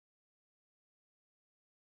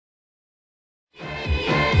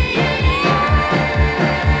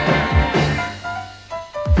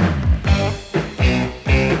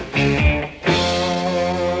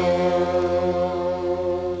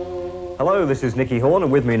Hello, this is Nicky Horn,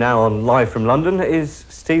 and with me now on Live from London is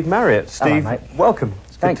Steve Marriott. Steve, hello, mate. Welcome.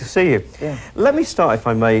 It's good to see you. Yeah. Let me start, if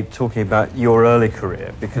I may, talking about your early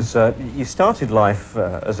career, because you started life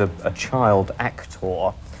as a child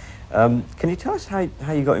actor. Can you tell us how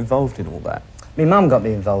you got involved in all that? My mum got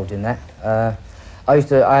me involved in that. I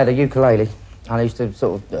had a ukulele, and I used to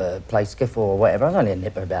sort of play skiffle or whatever. I was only a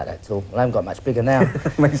nipper about that at all. I haven't got much bigger now.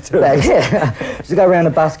 Makes two. Yeah, I used to go around the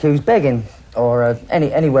bus queues begging, or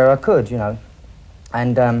anywhere I could, you know.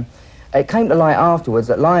 And it came to light afterwards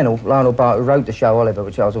that Lionel Bart, who wrote the show Oliver,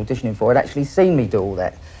 which I was auditioning for, had actually seen me do all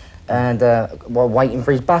that. And while waiting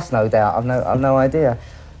for his bus, no doubt, I've no idea.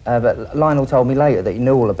 But Lionel told me later that he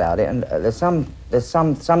knew all about it, and there's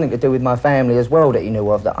something to do with my family as well that he knew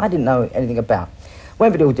of that I didn't know anything about.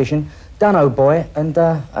 Went for the audition, done Oh Boy, and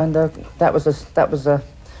that was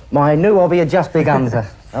my new hobby had just begun.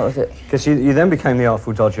 That was it. Because you then became the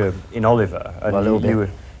Artful Dodger in Oliver, and well,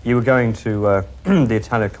 you were going to the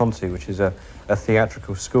Italian Conti, which is a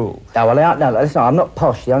theatrical school. Oh, well, no, listen, I'm not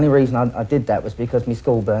posh. The only reason I did that was because my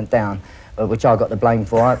school burnt down, which I got the blame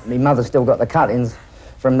for. My mother still got the cuttings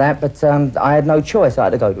from that, but I had no choice. I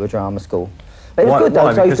had to go to a drama school. But it was good, though.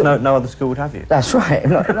 Why? Because no other school would have you? That's right.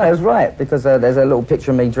 No, it was right, because there's a little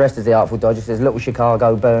picture of me dressed as the Artful Dodger. It says Little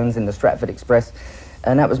Chicago Burns in the Stratford Express,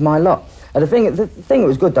 and that was my lot. And the thing that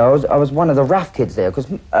was good, though, I was one of the rough kids there, because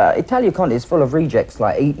Italia Conti is full of rejects,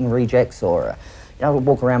 like Eton rejects, or, you know,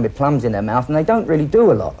 walk around with plums in their mouth, and they don't really do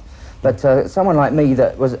a lot. But someone like me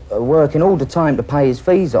that was working all the time to pay his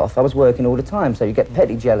fees off, I was working all the time, so you get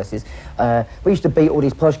petty jealousies. We used to beat all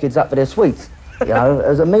these posh kids up for their sweets. You know, it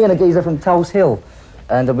was me and a geezer from Tulse Hill,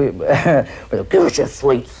 and we'd give us your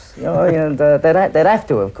sweets, you know, and they'd have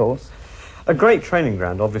to, of course. A great training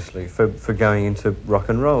ground, obviously, for going into rock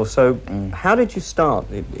and roll. So, how did you start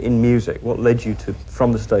in music? What led you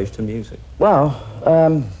from the stage to music? Well,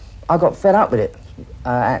 I got fed up with it.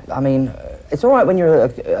 I mean, it's all right when you're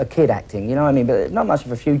a kid acting, you know what I mean, but there's not much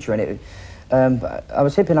of a future in it. I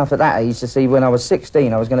was hip enough at that age to see when I was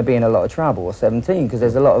 16 I was going to be in a lot of trouble, or 17, because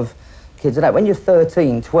there's a lot of kids of that. When you're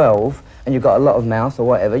 13, 12, and you've got a lot of mouth or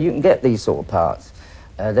whatever, you can get these sort of parts.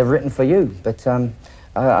 They're written for you, but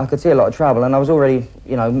I could see a lot of trouble, and I was already,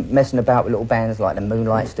 you know, messing about with little bands like the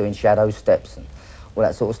Moonlights doing Shadow Steps and all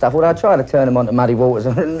that sort of stuff. Although I tried to turn them onto Muddy Waters,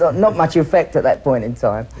 not much effect at that point in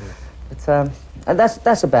time. But and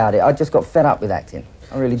that's about it. I just got fed up with acting.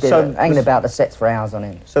 I really did. So hanging about the sets for hours on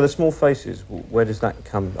end. So the Small Faces, where does that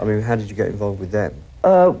come? I mean, how did you get involved with them?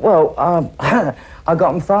 Well, I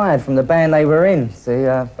got them fired from the band they were in. See,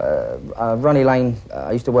 Ronnie Lane,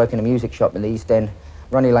 I used to work in a music shop in the East End.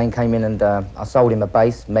 Ronnie Lane came in and I sold him a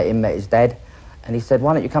bass, met his dad, and he said,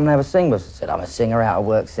 "Why don't you come and have a sing with us?" I said, "I'm a singer, out of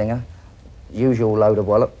work singer." Usual load of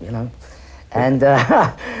wallop, you know. And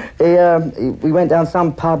we went down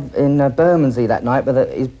some pub in Bermondsey that night, but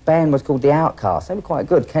his band was called The Outcasts. They were quite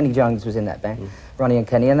good. Kenny Jones was in that band, Ronnie and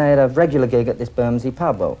Kenny, and they had a regular gig at this Bermondsey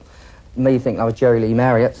pub. Well, me thinking I was Jerry Lee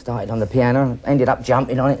Marriott, started on the piano and ended up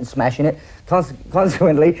jumping on it and smashing it.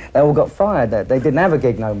 Consequently, they all got fired. They didn't have a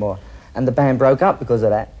gig no more. And the band broke up because of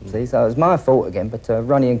that, see? So it was my fault again, but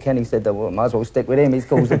Ronnie and Kenny said that, well, might as well stick with him, he's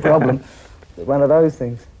caused the problem. One of those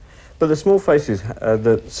things. But the Small Faces,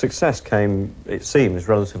 the success came, it seems,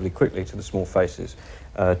 relatively quickly to the Small Faces.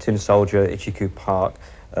 Tin Soldier, Ichiku Park,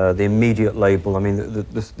 the immediate label, I mean,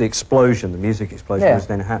 the explosion, the music explosion was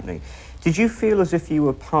then happening. Did you feel as if you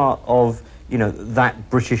were part of, you know, that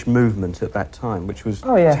British movement at that time, which was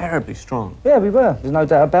terribly strong? Yeah, we were. There's no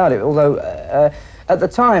doubt about it. Although, at the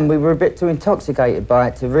time, we were a bit too intoxicated by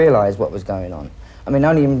it to realise what was going on. I mean,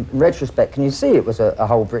 only in retrospect can you see it was a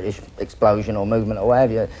whole British explosion or movement or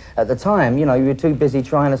whatever. At the time, you know, you were too busy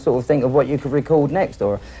trying to sort of think of what you could record next,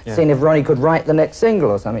 or seeing if Ronnie could write the next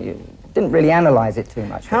single or something. You didn't really analyse it too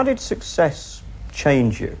much. How did success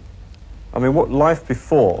change you? I mean, what life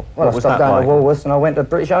before? Well, what was that like? I stopped going to Woolworths and I went to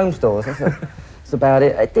British Home Stores. That's about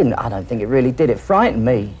it. It didn't. I don't think it really did. It frightened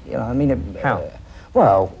me. You know, I mean, how?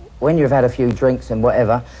 Well, when you've had a few drinks and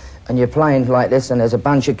whatever, and you're playing like this, and there's a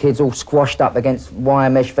bunch of kids all squashed up against wire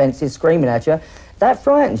mesh fences screaming at you, that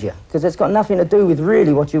frightens you, because it's got nothing to do with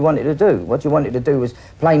really what you wanted to do. What you wanted to do was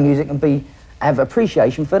play music and have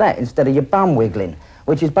appreciation for that, instead of your bum wiggling,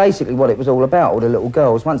 which is basically what it was all about, all the little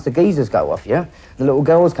girls. Once the geezers go off you, the little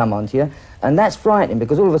girls come onto you, and that's frightening,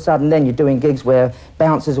 because all of a sudden then you're doing gigs where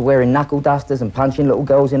bouncers are wearing knuckle dusters and punching little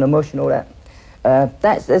girls in the mush and all that.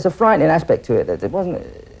 There's a frightening aspect to it. That it wasn't...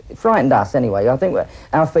 It frightened us anyway. I think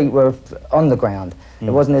our feet were on the ground. It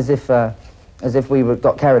wasn't as if we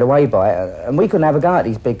got carried away by it, and we couldn't have a go at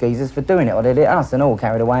these big geezers for doing it, or they'd hit us and all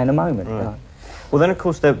carried away in a moment. Right. You know? Well, then, of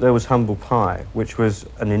course, there was Humble Pie, which was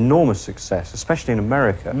an enormous success, especially in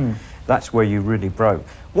America. that's where you really broke.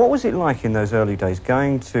 What was it like in those early days,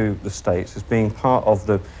 going to the States as being part of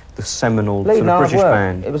the seminal sort of British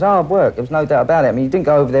band? It was hard work, there was no doubt about it. I mean, you didn't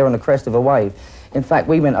go over there on the crest of a wave. In fact,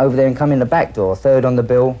 we went over there and come in the back door, third on the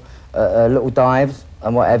bill, little dives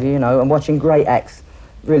and what have you, you know, and watching great acts,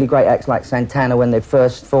 really great acts like Santana when they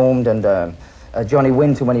first formed, and Johnny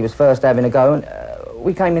Winter when he was first having a go. And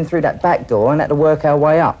we came in through that back door and had to work our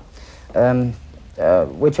way up,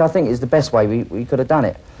 which I think is the best way we could have done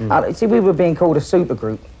it. See, we were being called a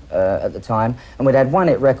supergroup at the time, and we'd had one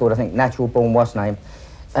hit record, I think, Natural Born What's Name,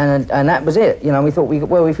 and that was it. You know, we thought,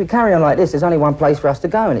 well, if we carry on like this, there's only one place for us to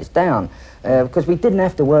go, and it's down, because we didn't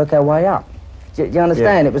have to work our way up. Do you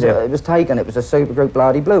understand? Yeah. It was taken, it was a supergroup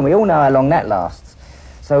bloody blue, and we all know how long that lasts.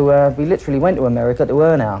 So we literally went to America to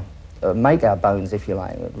earn our, make our bones, if you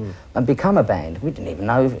like, and become a band. We didn't even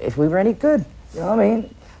know if we were any good, you know what I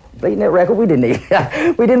mean? Bleeding it record, we didn't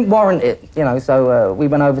even, we didn't warrant it, you know, so we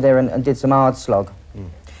went over there and did some hard slog.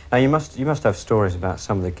 Now, you must have stories about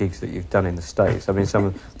some of the gigs that you've done in the States. I mean, some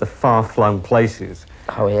of the far-flung places.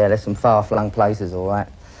 Oh, yeah, there's some far-flung places, all right.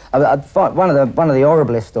 One of the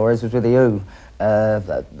horriblest stories was with the Who,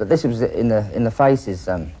 but this was in the Faces.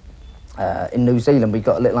 In New Zealand, we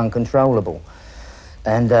got a little uncontrollable,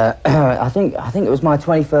 and I think it was my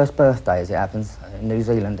 21st birthday, as it happens, in New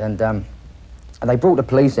Zealand, and they brought the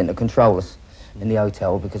police in to control us in the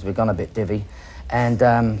hotel because we'd gone a bit divvy, and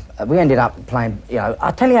we ended up playing. You know,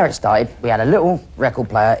 I'll tell you how it started. We had a little record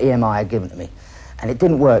player EMI had given to me, and it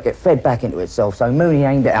didn't work. It fed back into itself, so Mooney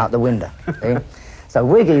aimed it out the window. See? So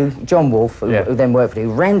Wiggy, John Wolfe, who then worked for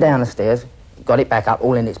you, ran down the stairs, got it back up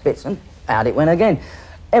all in its bits, and out it went again.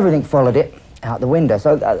 Everything followed it out the window.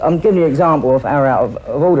 So I'm giving you an example of how out of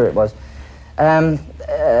order it was.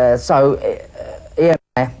 So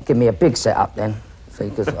EMI gave me a big setup then, see,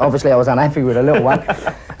 because obviously I was unhappy with a little one.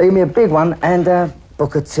 They gave me a big one, and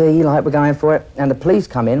Booker T, like we're going for it, and the police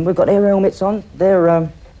come in. We've got their helmets on. They're,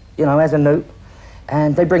 you know, as a note,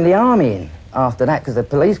 and they bring the army in after that because the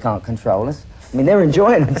police can't control us. I mean, they're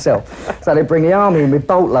enjoying themselves. So they bring the army in with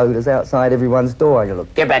bolt loaders outside everyone's door. You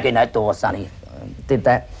look, get back in that door, sonny. Did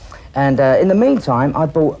that. And in the meantime, I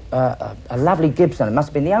bought a lovely Gibson. It must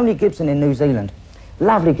have been the only Gibson in New Zealand.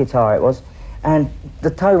 Lovely guitar it was. And the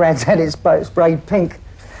toe rags had it sprayed pink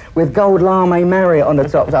with gold Lame Marriott on the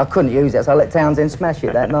top. So I couldn't use it, so I let Townsend smash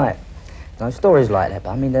it that night. You know, stories like that.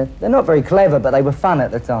 But I mean, they're not very clever, but they were fun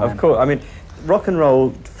at the time. Of course. I mean, rock and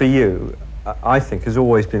roll for you, I think, has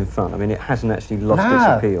always been fun. I mean, it hasn't actually lost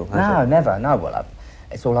its appeal, has it? Never. No, well,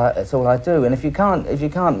 it's all I do. And if you can't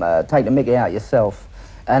take the mickey out yourself,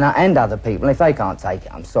 and other people, if they can't take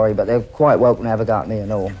it, I'm sorry, but they're quite welcome to have a go at me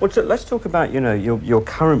and all. Well, so let's talk about, you know, your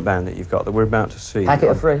current band that you've got that we're about to see. Packet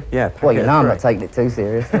of Three? Yeah, Packet Well, you know of I'm Three. not taking it too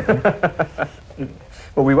serious.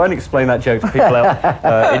 Well, we won't explain that joke to people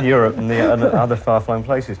out in Europe and the other far-flung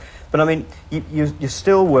places. But I mean, you're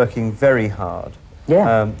still working very hard.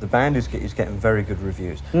 Yeah. The band is getting very good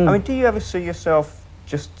reviews. I mean, do you ever see yourself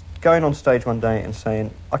just going on stage one day and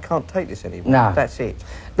saying, I can't take this anymore? No. That's it.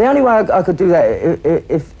 The only way I could do that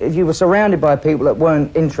if you were surrounded by people that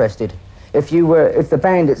weren't interested. If the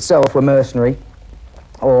band itself were mercenary,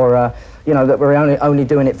 or you know, that were only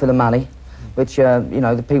doing it for the money, which you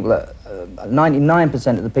know, the people that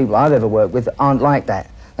 99% of the people I've ever worked with aren't like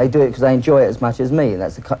that. They do it because they enjoy it as much as me, and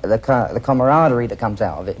that's the camaraderie that comes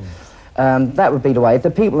out of it. That would be the way. If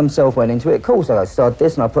the people themselves went into it, of course I'd start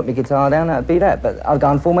this and I'd put my guitar down, that'd be that. But I'd go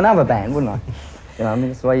and form another band, wouldn't I? You know, I mean,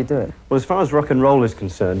 that's the way you do it. Well, as far as rock and roll is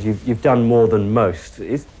concerned, you've done more than most.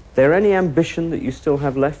 Is there any ambition that you still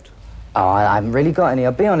have left? Oh, I haven't really got any.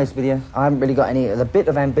 I'll be honest with you. I haven't really got any. The bit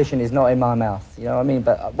of ambition is not in my mouth. You know what I mean?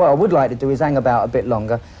 But what I would like to do is hang about a bit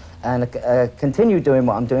longer and continue doing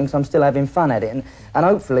what I'm doing, because I'm still having fun at it. And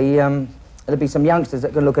hopefully there'll be some youngsters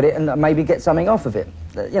that can look at it and maybe get something off of it.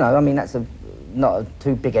 You know, I mean, that's not a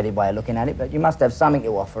too big-headed way of looking at it, but you must have something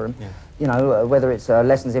to offer them. Yeah. You know, whether it's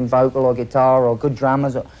lessons in vocal or guitar or good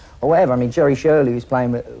drummers or whatever. I mean, Jerry Shirley, who's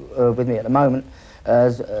playing with me at the moment,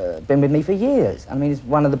 has been with me for years. I mean, he's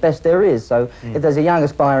one of the best there is. So if there's a young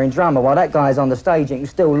aspiring drummer, while that guy's on the stage, you can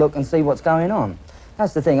still look and see what's going on.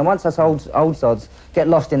 That's the thing. And once us old sods get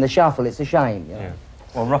lost in the shuffle, it's a shame. You know? Yeah.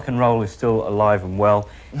 Well, rock and roll is still alive and well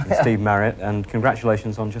in Steve Marriott, and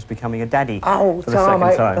congratulations on just becoming a daddy for the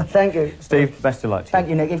second time. Thank you. Steve, best of luck to you. Thank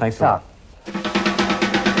you, Nicky. Thanks a lot.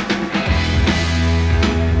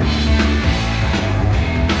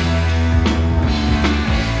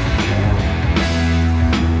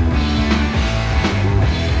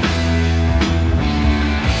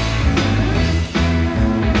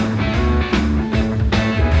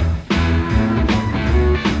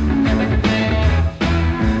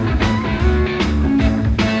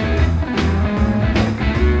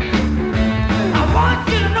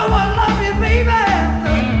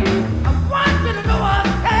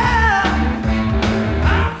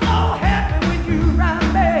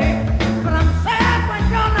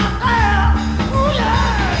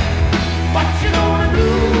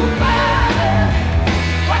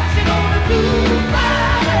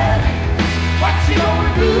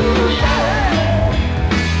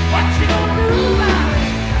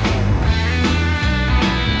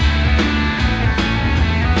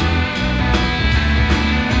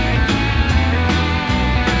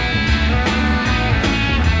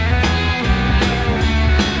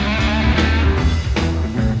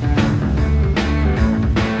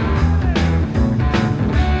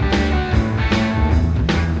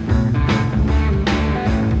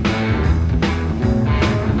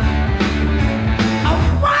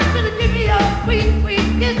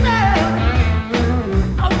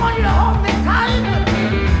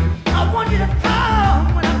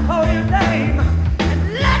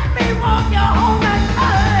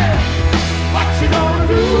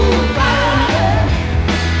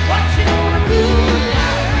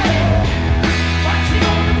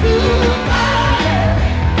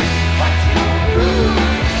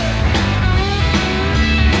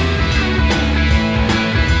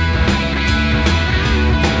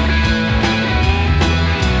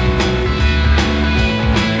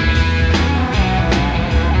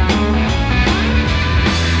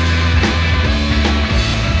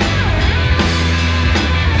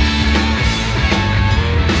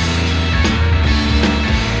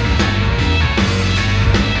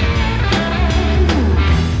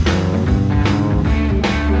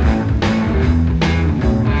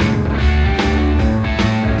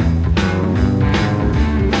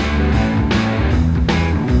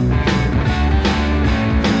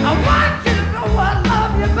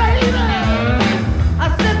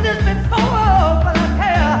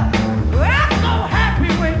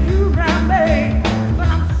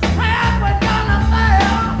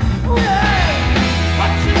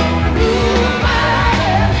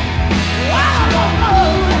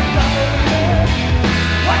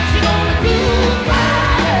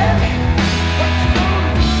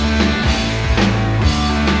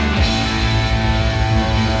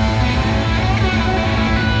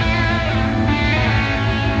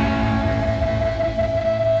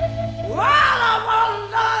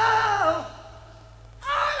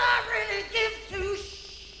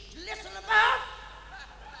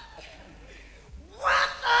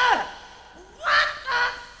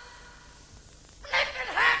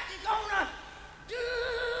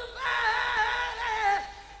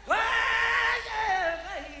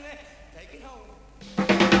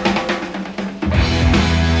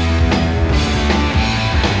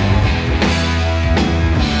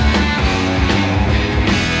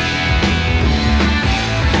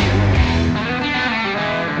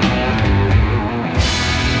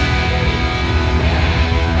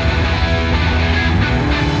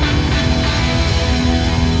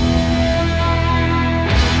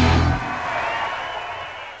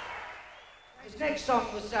 next song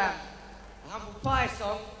was a humble pie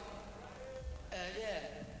song. Yeah.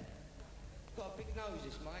 Got a big nose,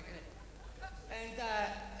 this Mike, innit?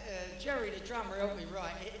 And Jerry, the drummer, helped me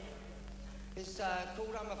write it. It's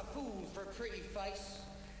called I'm a Fool for a Pretty Face,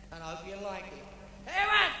 and I hope you like it. Hey,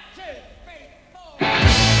 1, 2, 3,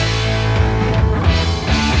 4.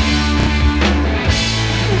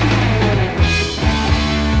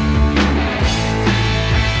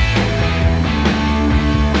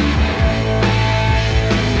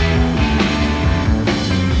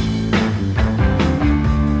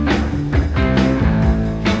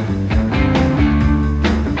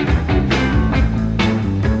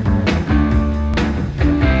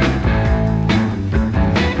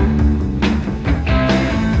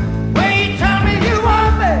 Well, you tell me you want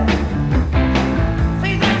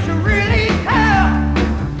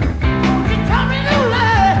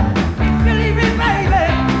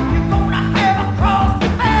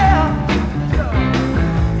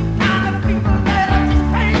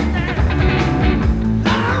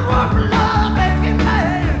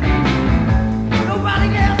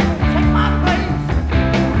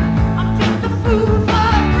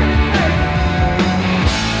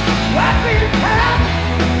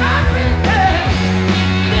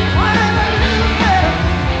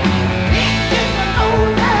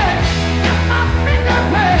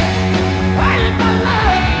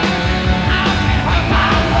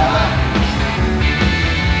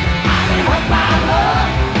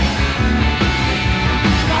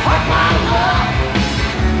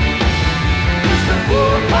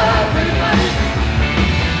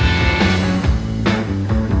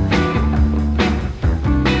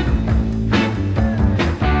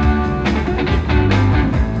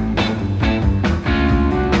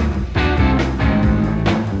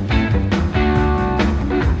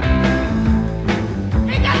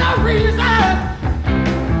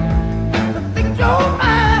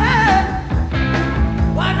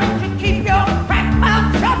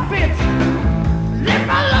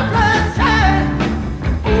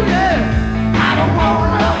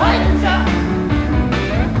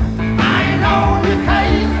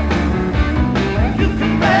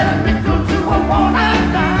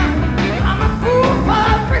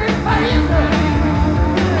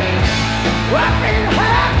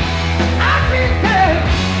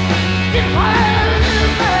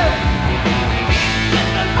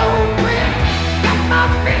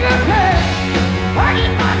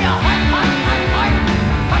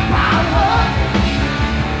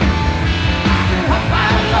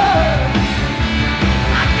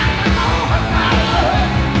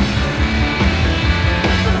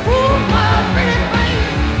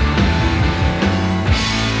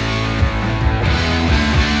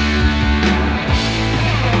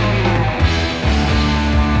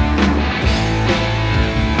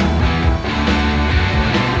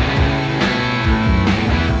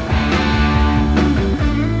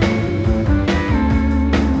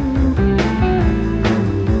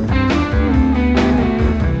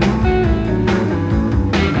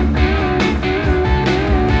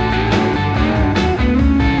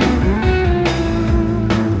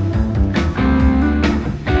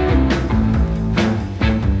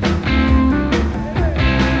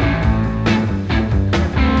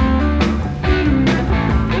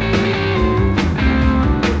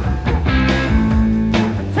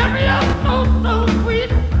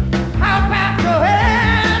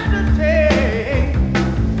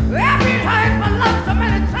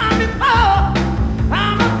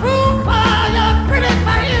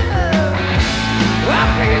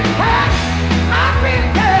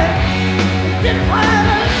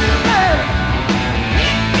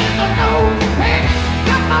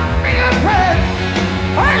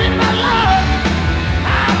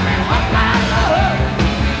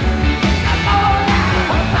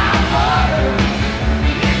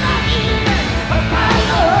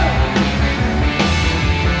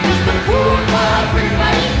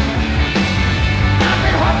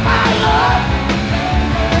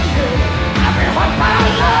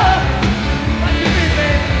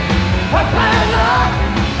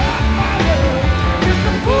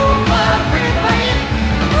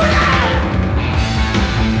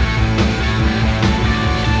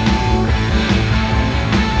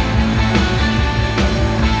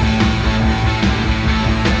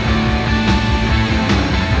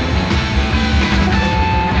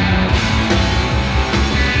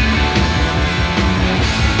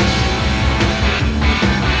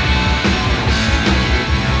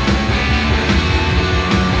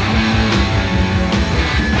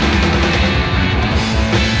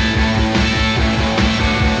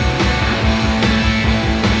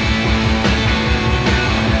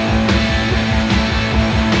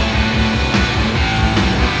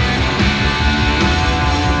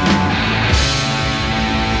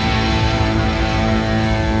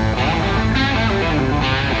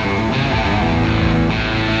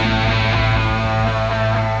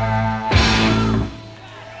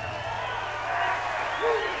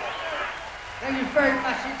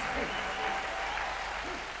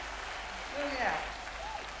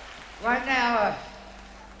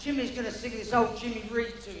this old Jimmy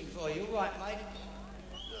Reed tune for you. All right, mate?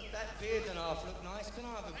 Look, that beard and half look nice. Can I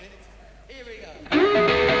have a bit? Here we go.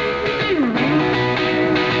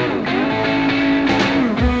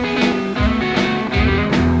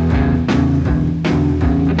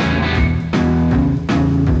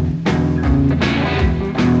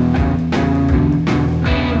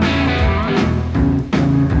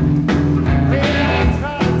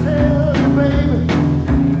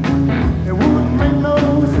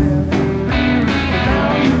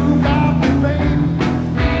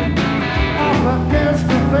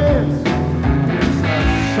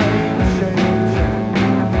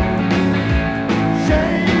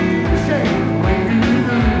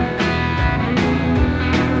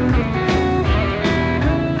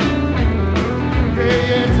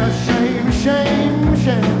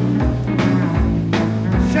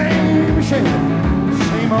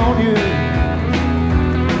 Shame on you.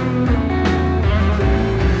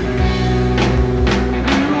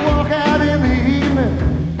 You walk out in the evening,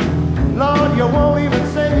 Lord, you won't even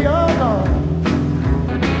say you're gone.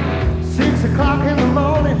 6 o'clock in the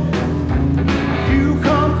morning, you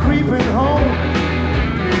come creeping home.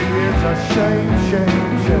 It's a shame,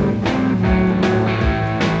 shame, shame.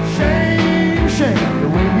 Shame, shame, the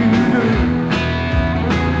way you do.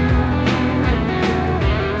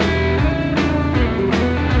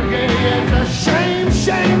 Shame,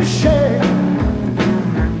 shame, shame.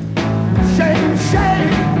 Shame,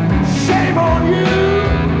 shame, shame on you.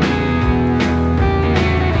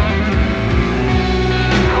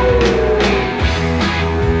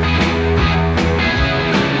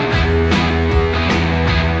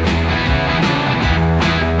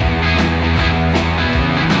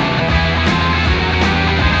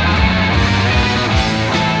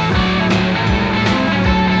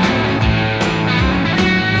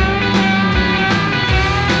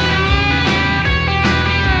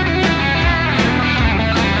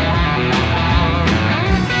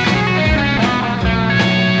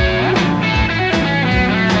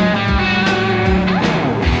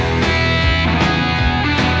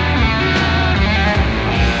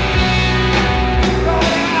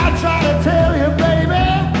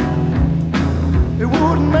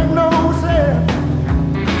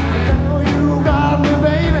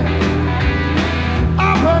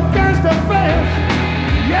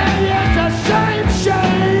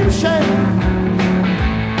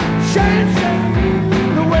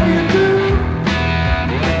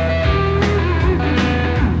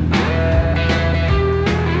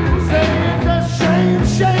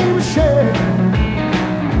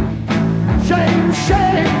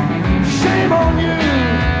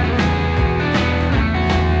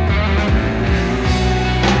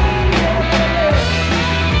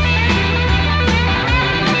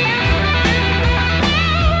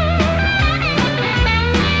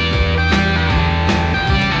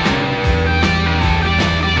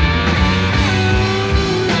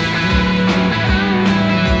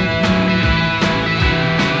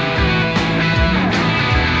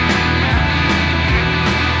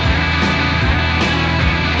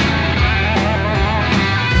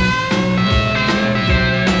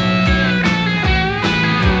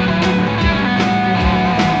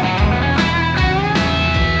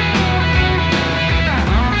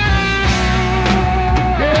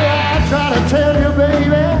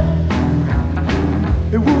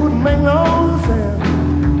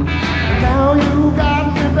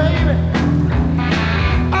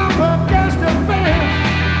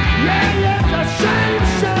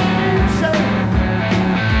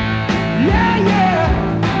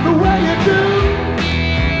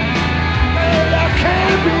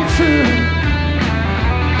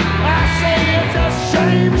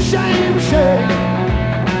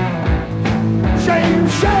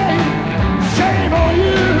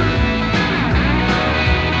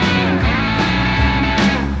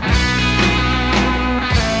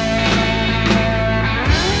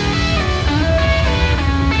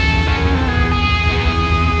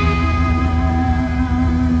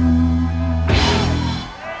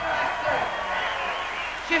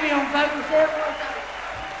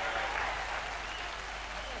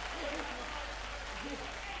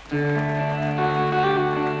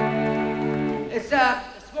 It's a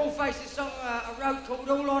Small Faces song I wrote called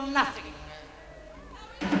All or Nothing.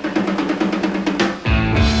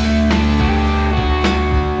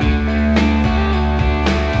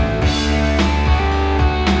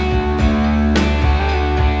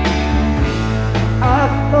 I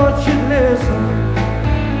thought you'd listen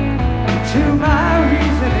to my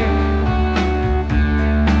reasoning,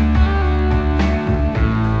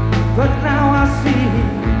 but now I see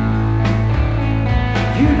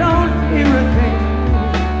you don't hear a thing.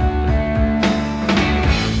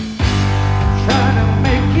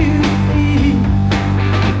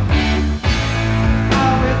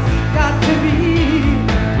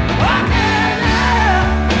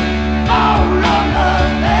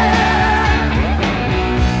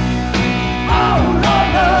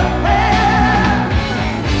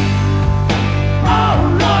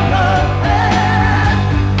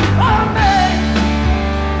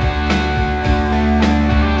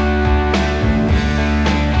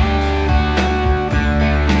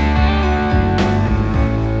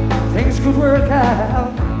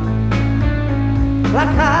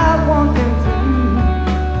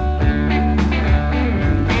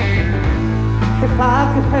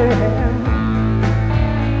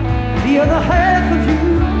 half of you,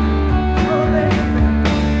 oh baby.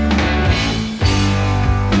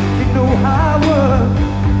 You know how I would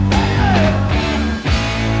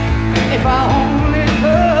if I only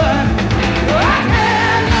could. I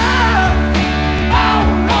can't love all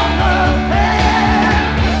of the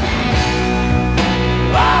pain,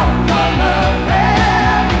 all of the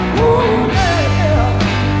pain, ooh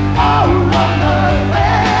yeah, all of the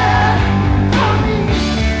pain for me.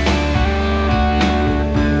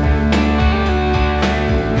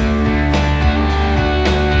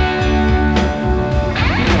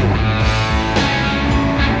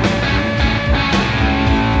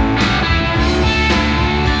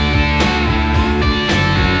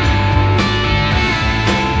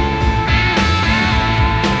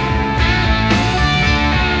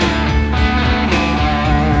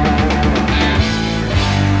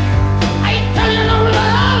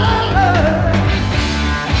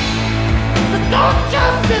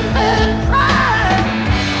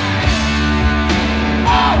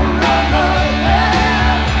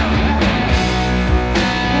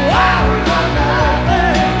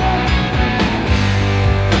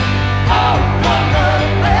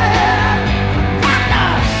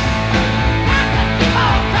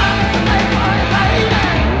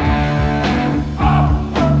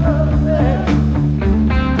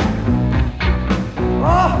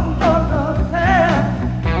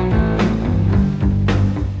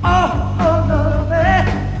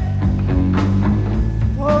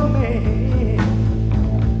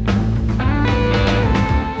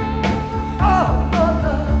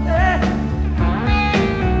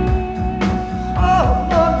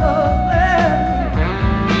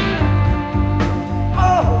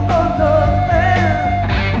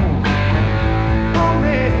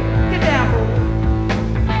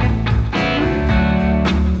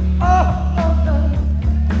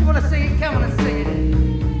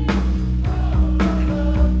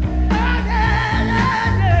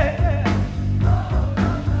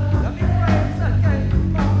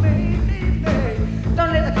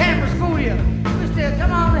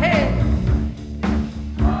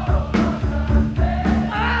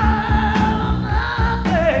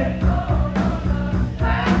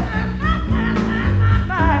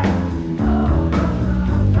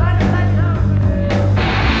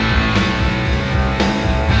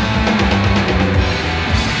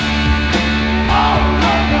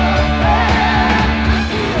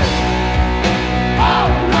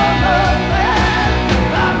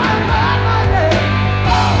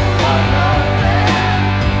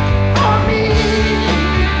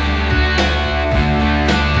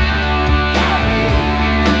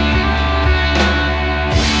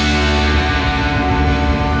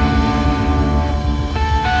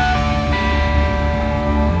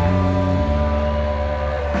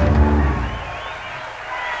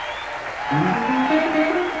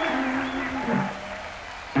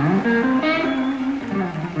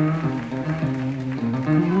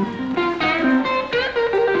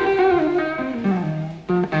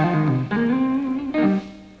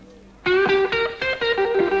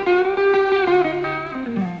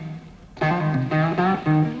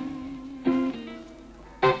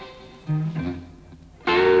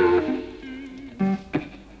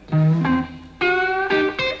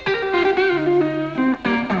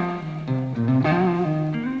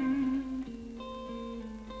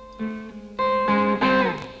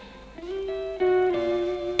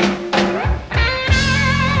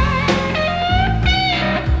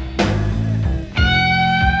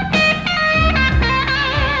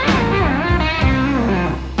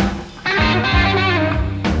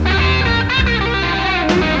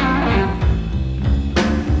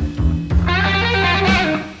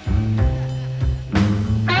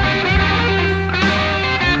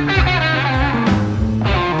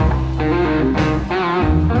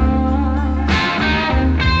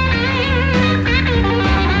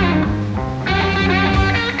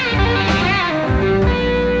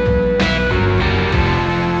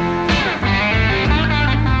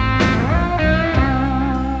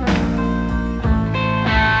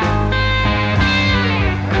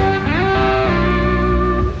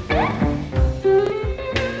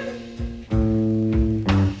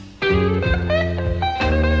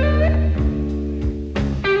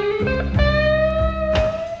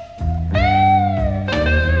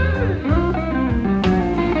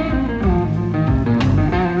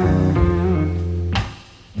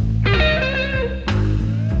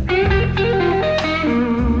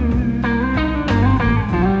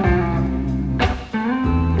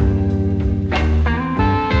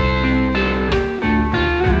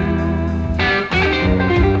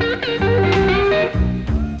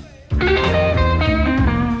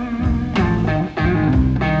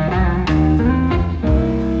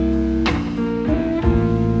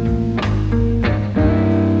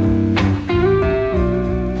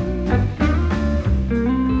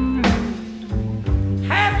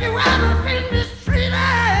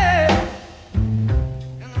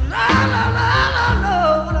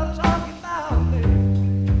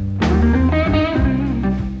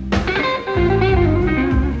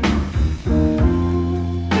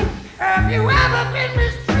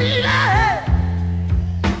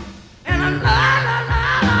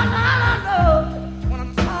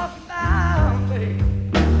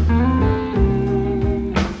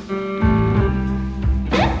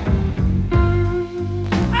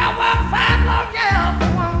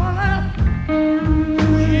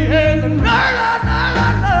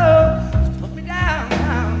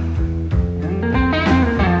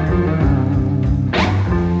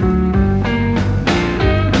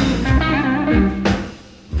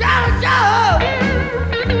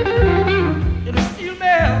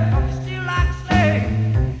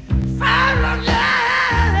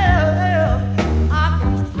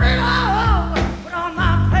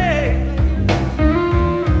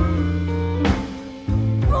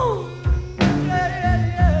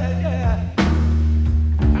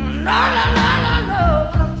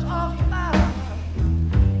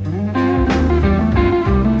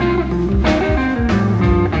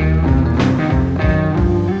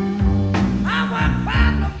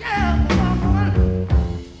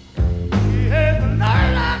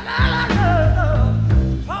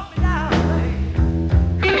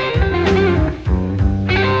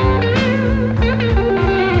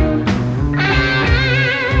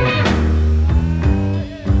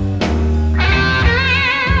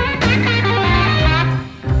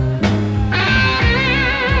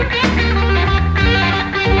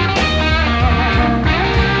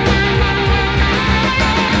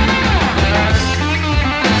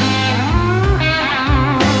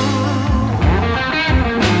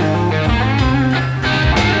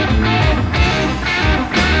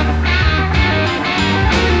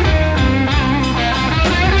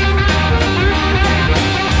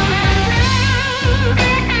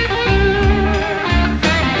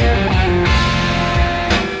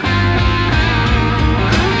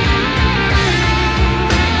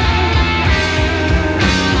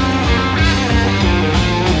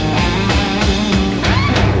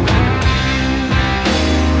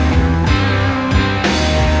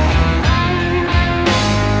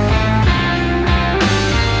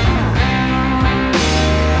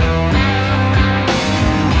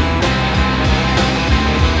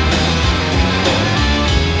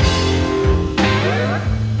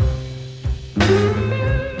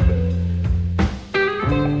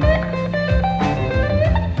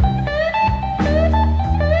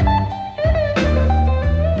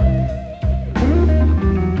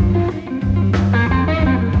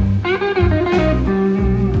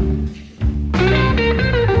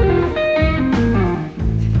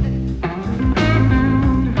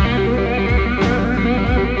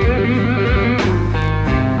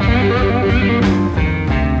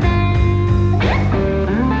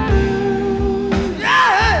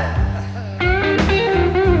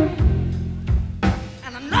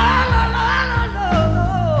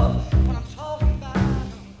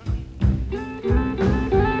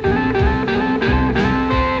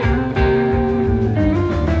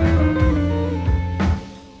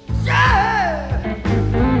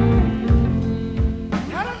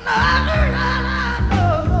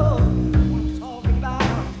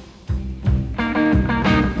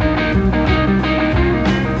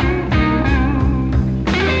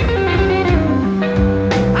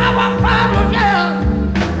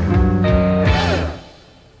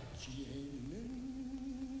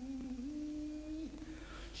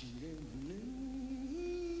 She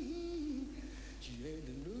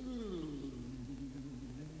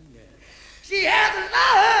had the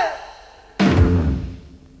love.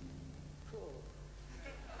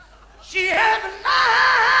 She had the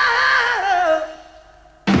love.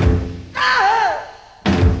 No,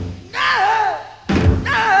 no,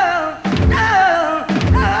 no, no,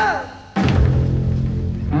 no.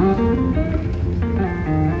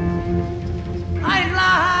 I ain't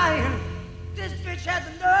lying. This bitch had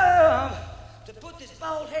the nerve to put this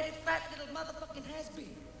bald-headed, fat little motherfucking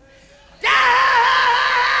has-been down.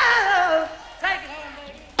 Take it home,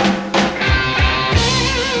 baby.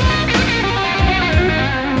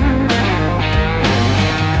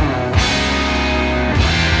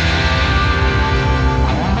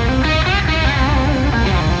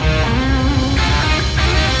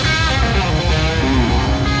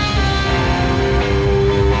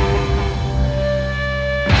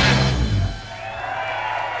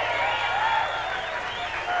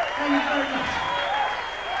 Thank you very much.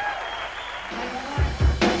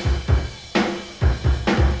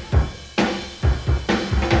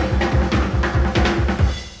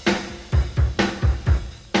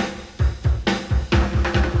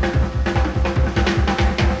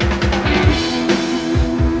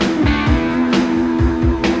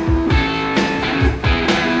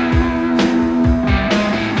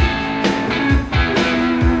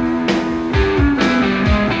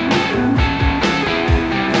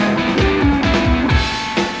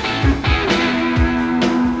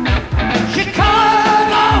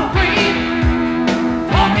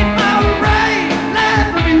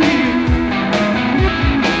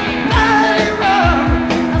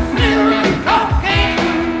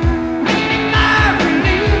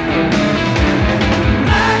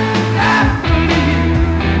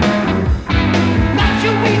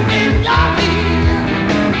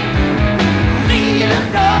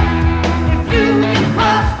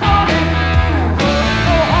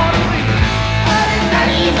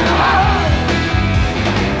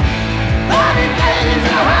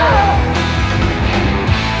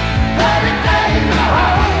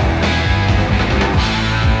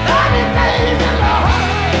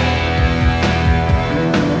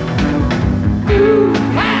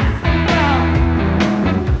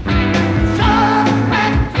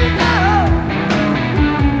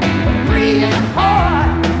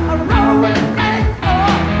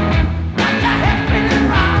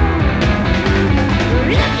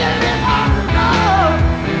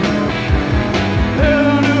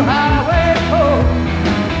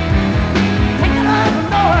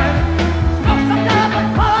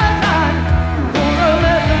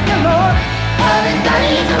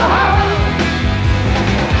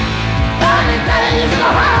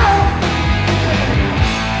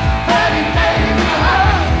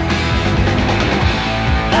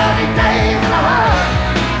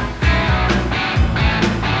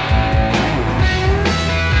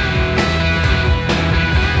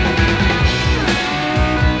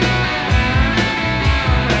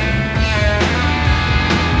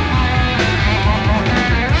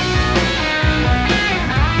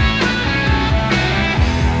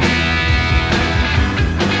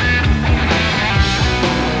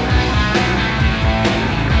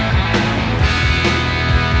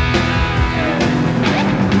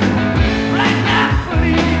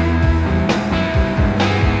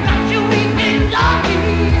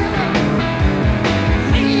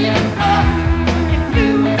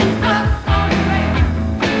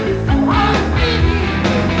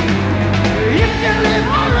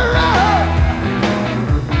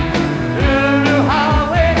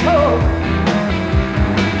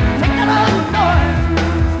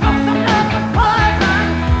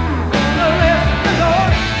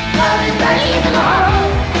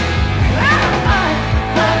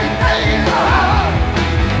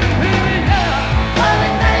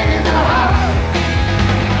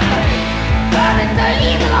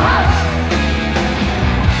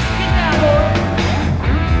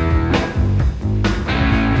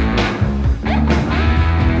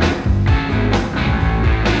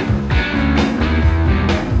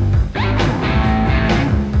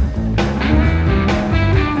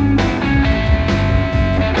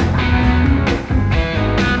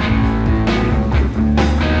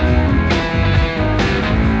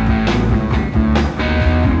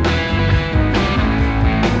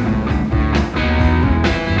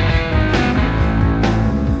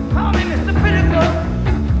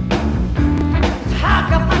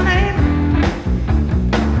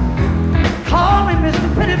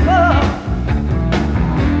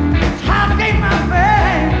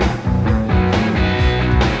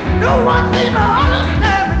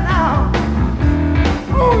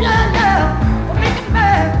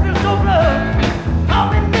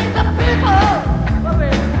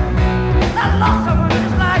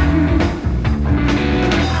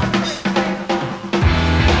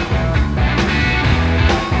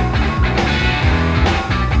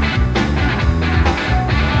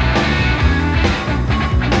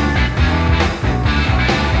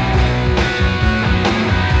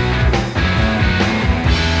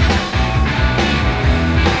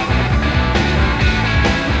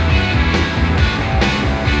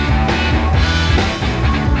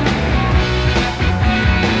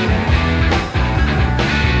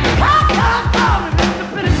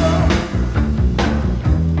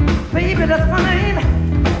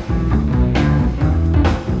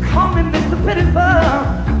 so pitiful.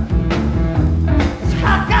 It's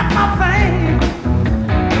how I got my fame.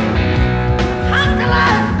 How can I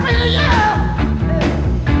explain you?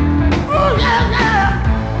 Oh yeah, yeah.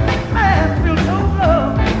 Make man feel so low.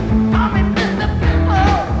 I'm in this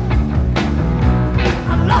people.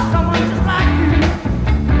 I lost someone just like you.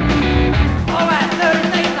 All right, 30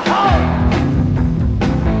 days to hold.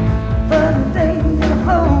 30 days in a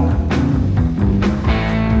hole.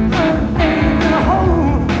 30 days in a hole. 30 days in a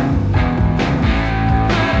hole.